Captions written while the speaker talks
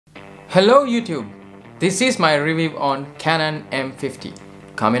Hello YouTube, this is my review on Canon M50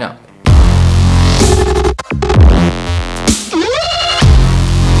 coming up.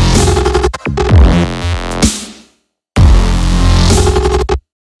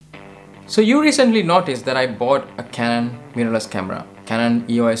 So you recently noticed that I bought a Canon mirrorless camera, Canon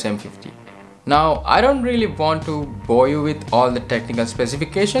EOS M50. Now I don't really want to bore you with all the technical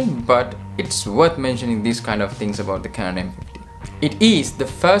specification, but it's worth mentioning these kind of things about the Canon M50. It is the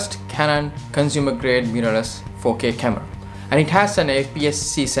first Canon consumer grade mirrorless 4K camera, and it has an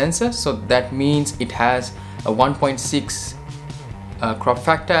APS-C sensor, so that means it has a 1.6 crop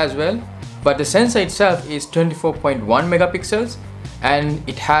factor as well, but the sensor itself is 24.1 megapixels and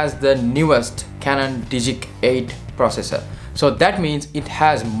it has the newest Canon Digic 8 processor, so that means it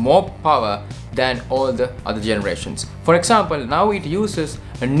has more power than all the other generations. For example, now it uses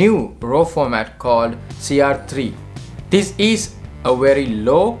a new RAW format called CR3. This is a very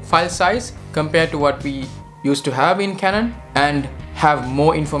low file size compared to what we used to have in Canon, and have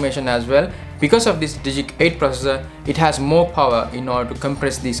more information as well. Because of this Digic 8 processor, it has more power in order to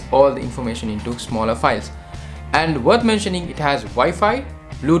compress all the information into smaller files. And worth mentioning, it has Wi-Fi,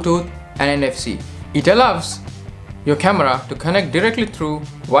 Bluetooth and NFC. It allows your camera to connect directly through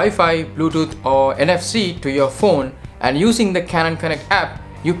Wi-Fi, Bluetooth or NFC to your phone, and using the Canon Connect app,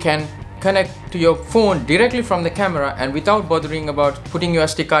 you can connect to your phone directly from the camera and without bothering about putting your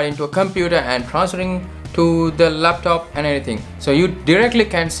SD card into a computer and transferring to the laptop and anything. So you directly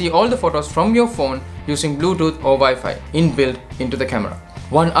can see all the photos from your phone using Bluetooth or Wi-Fi inbuilt into the camera.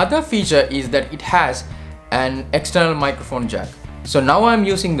 One other feature is that it has an external microphone jack. So now I'm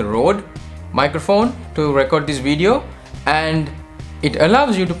using the Rode microphone to record this video, and it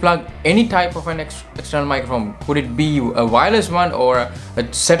allows you to plug any type of an external microphone. Could it be a wireless one or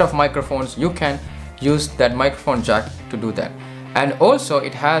a set of microphones? You can use that microphone jack to do that. And also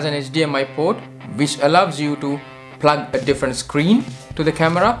it has an HDMI port which allows you to plug a different screen to the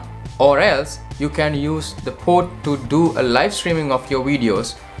camera, or else you can use the port to do a live streaming of your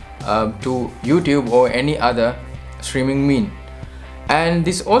videos to YouTube or any other streaming mean. And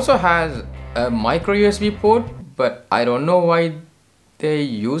this also has a micro USB port, but I don't know why they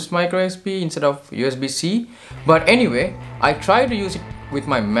used micro USB instead of USB-C. But anyway, I tried to use it with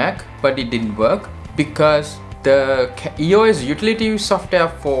my Mac, but it didn't work because the EOS utility software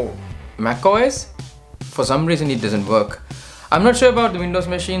for macOS, for some reason it doesn't work. I'm not sure about the Windows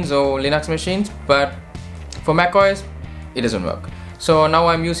machines or Linux machines, but for macOS it doesn't work. So now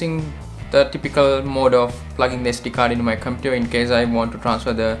I'm using the typical mode of plugging the SD card into my computer in case I want to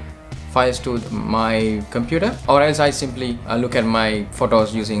transfer the files to my computer, or else I simply look at my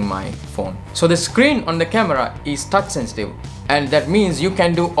photos using my phone. So the screen on the camera is touch sensitive, and that means you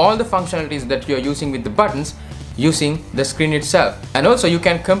can do all the functionalities that you're using with the buttons using the screen itself. And also you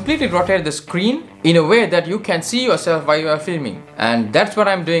can completely rotate the screen in a way that you can see yourself while you are filming, and that's what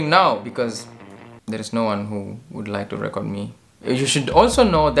I'm doing now because there is no one who would like to record me. You should also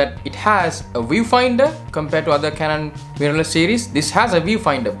know that it has a viewfinder compared to other Canon mirrorless series. This has a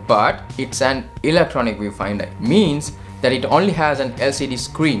viewfinder, but it's an electronic viewfinder. It means that it only has an LCD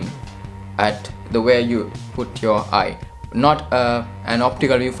screen at the where you put your eye, not an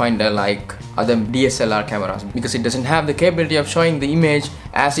optical viewfinder like other DSLR cameras, because it doesn't have the capability of showing the image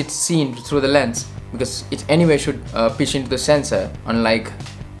as it's seen through the lens, because it anyway should pitch into the sensor, unlike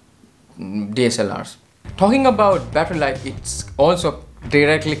DSLRs. Talking about battery life, it's also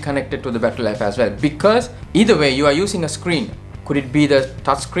directly connected to the battery life as well, because either way you are using a screen, could it be the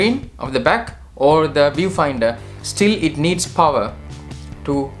touch screen of the back or the viewfinder, still it needs power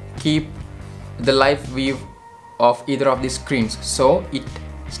to keep the live view of either of these screens, so it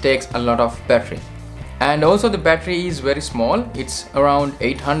takes a lot of battery. And also the battery is very small, it's around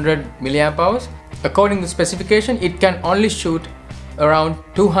 800 milliamp hours. According to the specification, it can only shoot around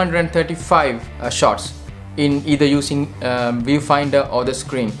 235 shots in either using viewfinder or the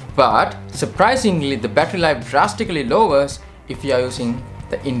screen, but surprisingly the battery life drastically lowers if you are using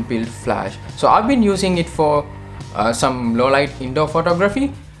the inbuilt flash. So I've been using it for some low light indoor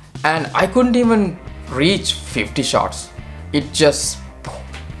photography, and I couldn't even reach 50 shots. It just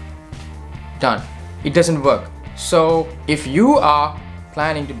done. It doesn't work. So if you are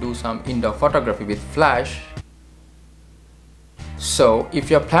planning to do some indoor photography with flashes,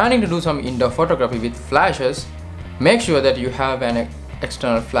 make sure that you have an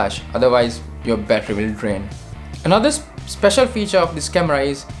external flash, otherwise your battery will drain. Another special feature of this camera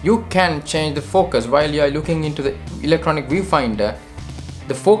is you can change the focus while you are looking into the electronic viewfinder.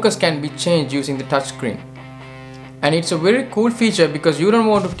 The focus can be changed using the touch screen, and it's a very cool feature because you don't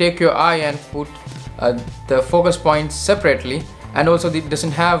want to take your eye and put the focus points separately and also it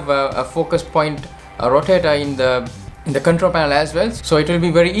doesn't have a focus point rotator in the control panel as well, so it will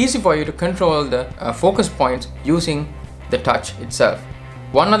be very easy for you to control the focus points using the touch itself.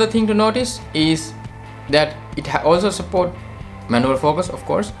 One other thing to notice is that it also support manual focus, of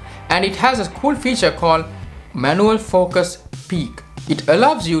course, and it has a cool feature called manual focus peak. It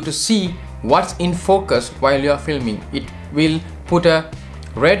allows you to see what's in focus while you are filming. It will put a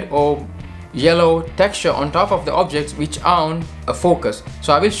red or yellow texture on top of the objects which are on a focus.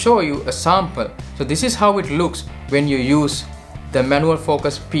 So I will show you a sample. So this is how it looks when you use the manual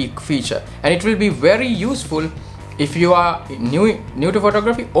focus peak feature, and it will be very useful if you are new to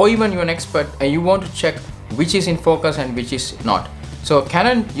photography, or even you're an expert and you want to check which is in focus and which is not. So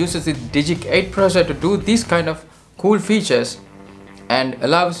Canon uses the Digic 8 processor to do these kind of cool features and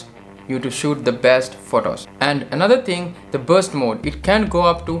allows you to shoot the best photos. And another thing, the burst mode, it can go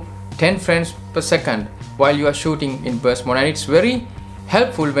up to 10 frames per second while you are shooting in burst mode, and it's very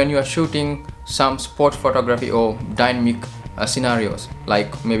helpful when you are shooting some sports photography or dynamic scenarios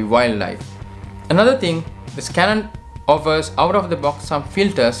like maybe wildlife. Another thing, this Canon offers out of the box some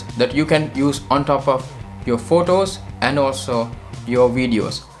filters that you can use on top of your photos and also your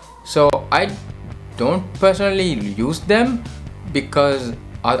videos. So I don't personally use them because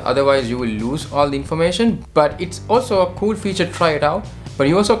otherwise you will lose all the information, but it's also a cool feature to try it out. But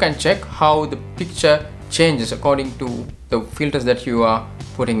you also can check how the picture changes according to the filters that you are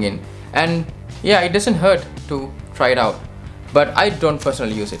putting in, and yeah, it doesn't hurt to try it out, but I don't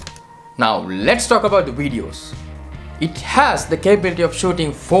personally use it. Now let's talk about the videos. It has the capability of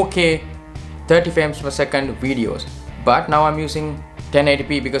shooting 4K 30 frames per second videos, but now I'm using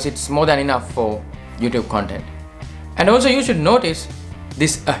 1080p because it's more than enough for YouTube content. And also you should notice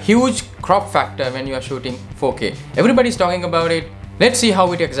this a huge crop factor when you are shooting 4K. Everybody's talking about it. Let's see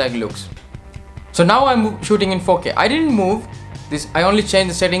how it exactly looks. So now I'm shooting in 4K. I didn't move this, I only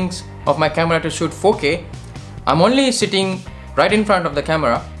changed the settings of my camera to shoot 4K. I'm only sitting right in front of the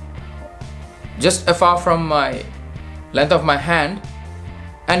camera, just afar from my length of my hand,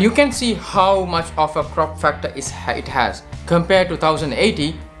 and you can see how much of a crop factor it has. Compared to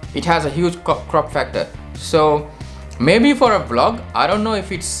 1080, it has a huge crop factor. So maybe for a vlog, I don't know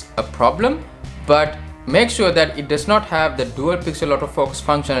if it's a problem, but make sure that it does not have the dual pixel autofocus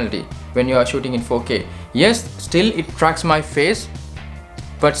functionality when you are shooting in 4K. Yes, still it tracks my face,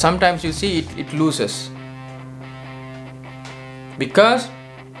 but sometimes you see it loses because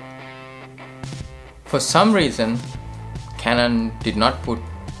for some reason Canon did not put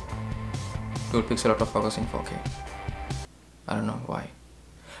dual pixel autofocus in 4K. I don't know why,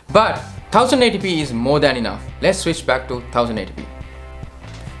 but 1080p is more than enough. Let's switch back to 1080p.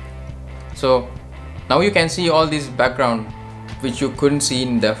 So now you can see all this background which you couldn't see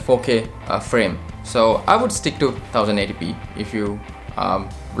in the 4K frame. So I would stick to 1080p if you are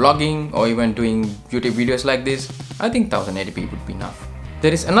vlogging or even doing YouTube videos like this. I think 1080p would be enough.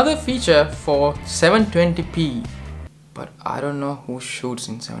 There is another feature for 720p, but I don't know who shoots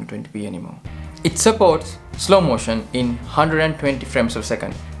in 720p anymore. It supports slow motion in 120 frames per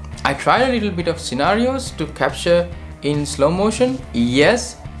second. I tried a little bit of scenarios to capture in slow motion.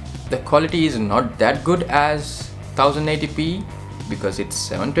 Yes, the quality is not that good as 1080p because it's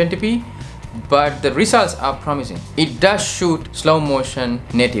 720p, but the results are promising. It does shoot slow motion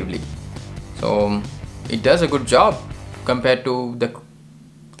natively, so it does a good job compared to the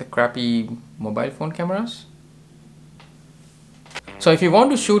crappy mobile phone cameras. So if you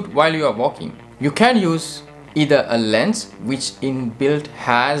want to shoot while you are walking, you can use either a lens which inbuilt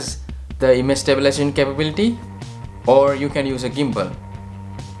has the image stabilization capability, or you can use a gimbal.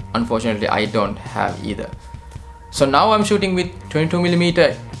 Unfortunately, I don't have either. So now I'm shooting with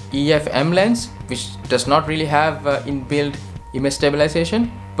 22mm EF-M lens, which does not really have inbuilt image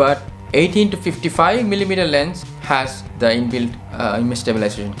stabilization, but 18 to 55mm lens has the inbuilt image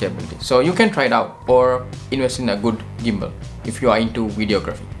stabilization capability. So you can try it out or invest in a good gimbal if you are into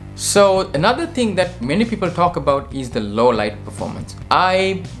videography. So another thing that many people talk about is the low light performance.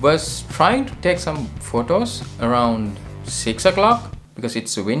 I was trying to take some photos around 6 o'clock because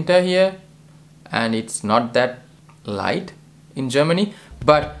it's winter here and it's not that light in Germany,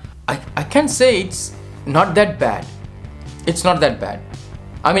 but I can say it's not that bad. It's not that bad.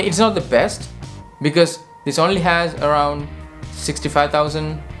 I mean, it's not the best because this only has around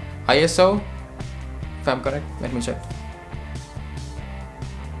 65,000 ISO, if I'm correct. Let me check.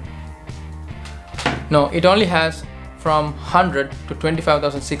 No, it only has from 100 to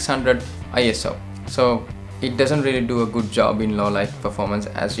 25,600 ISO. So it doesn't really do a good job in low light performance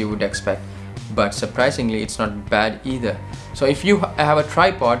as you would expect. But surprisingly, it's not bad either. So if you have a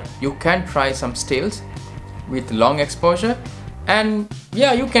tripod, you can try some stills with long exposure and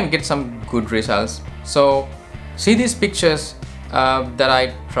yeah, you can get some good results. So see these pictures that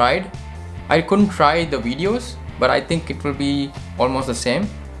I tried. I couldn't try the videos, but I think it will be almost the same.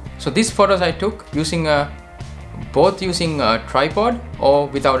 So these photos I took using both using a tripod or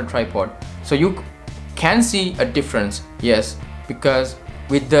without a tripod. So you can see a difference, yes, because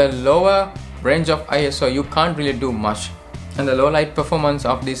with the lower range of ISO you can't really do much, and the low light performance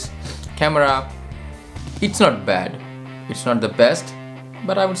of this camera, it's not bad. It's not the best,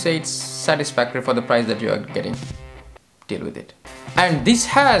 but I would say it's satisfactory for the price that you are getting. Deal with it. And this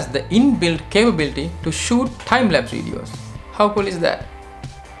has the inbuilt capability to shoot time-lapse videos. How cool is that?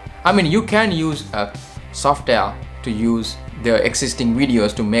 I mean, you can use a software to use the existing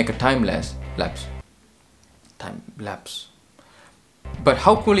videos to make a time-lapse. But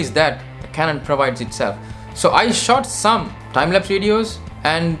how cool is that? The Canon provides itself. So I shot some time-lapse videos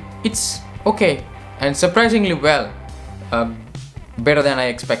and it's okay and surprisingly well, better than I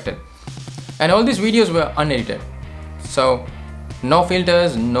expected. And all these videos were unedited. So no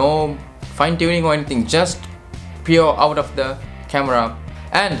filters, no fine-tuning or anything, just pure out of the camera.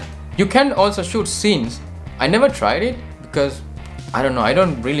 And you can also shoot scenes. I never tried it because I don't know, I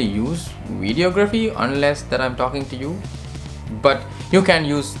don't really use videography unless that I'm talking to you. But you can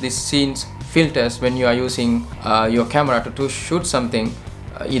use these scenes filters when you are using your camera to shoot something.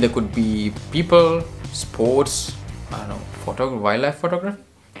 Either could be people, sports, I don't know, wildlife photography.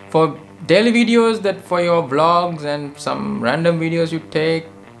 For daily videos, that for your vlogs and some random videos you take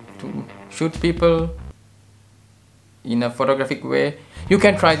to shoot people in a photographic way, you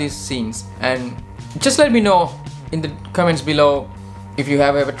can try these scenes. And just let me know in the comments below if you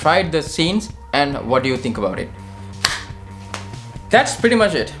have ever tried the scenes and what do you think about it. That's pretty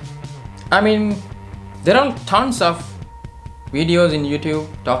much it. I mean, there are tons of videos in YouTube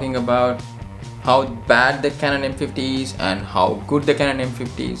talking about how bad the Canon M50 is and how good the Canon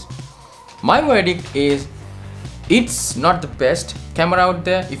M50 is. My verdict is it's not the best camera out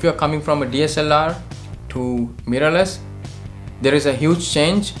there. If you're coming from a DSLR to mirrorless, there is a huge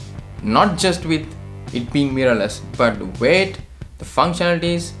change, not just with it being mirrorless, but the weight, the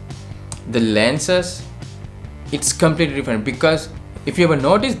functionalities, the lenses, it's completely different. Because if you ever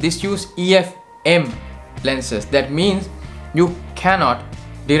notice, this use EFM lenses. That means you cannot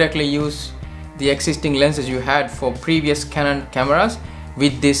directly use the existing lenses you had for previous Canon cameras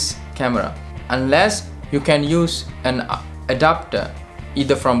with this camera, unless you can use an adapter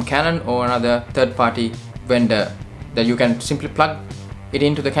either from Canon or another third-party vendor that you can simply plug it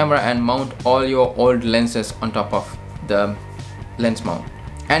into the camera and mount all your old lenses on top of the lens mount.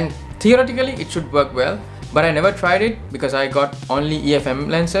 And theoretically it should work well, but I never tried it because I got only EFM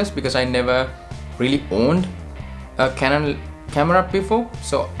lenses because I never really owned a Canon camera before,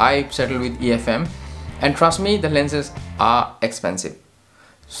 so I settled with EFM, and trust me, the lenses are expensive.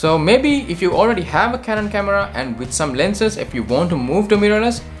 So maybe if you already have a Canon camera and with some lenses, if you want to move to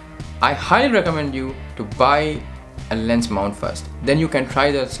mirrorless, I highly recommend you to buy a lens mount first. Then you can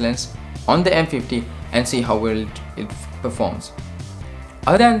try this lens on the M50 and see how well it performs.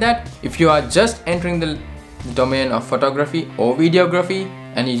 Other than that, if you are just entering the domain of photography or videography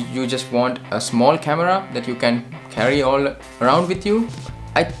and you just want a small camera that you can carry all around with you,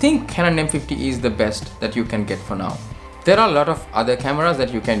 I think Canon M50 is the best that you can get for now. There are a lot of other cameras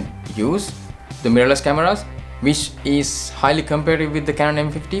that you can use, the mirrorless cameras, which is highly competitive with the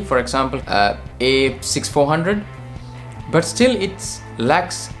Canon M50, for example A6400, but still it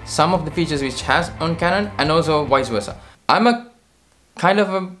lacks some of the features which has on Canon, and also vice versa. I'm a kind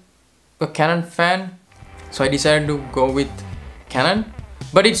of a Canon fan, so I decided to go with Canon,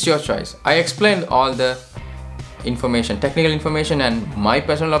 but it's your choice. I explained all the information, technical information and my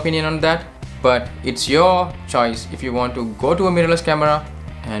personal opinion on that, but it's your choice if you want to go to a mirrorless camera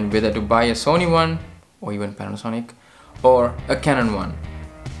and whether to buy a Sony one or even Panasonic or a Canon one.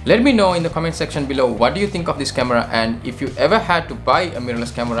 Let me know in the comment section below what do you think of this camera, and if you ever had to buy a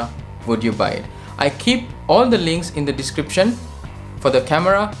mirrorless camera, would you buy it? I keep all the links in the description for the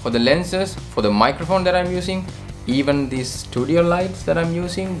camera, for the lenses, for the microphone that I'm using, even these studio lights that I'm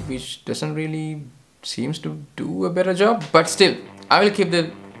using, which doesn't really seems to do a better job, but still I will keep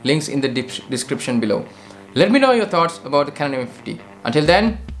the links in the description below. Let me know your thoughts about the Canon M50. Until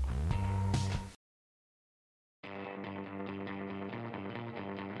then,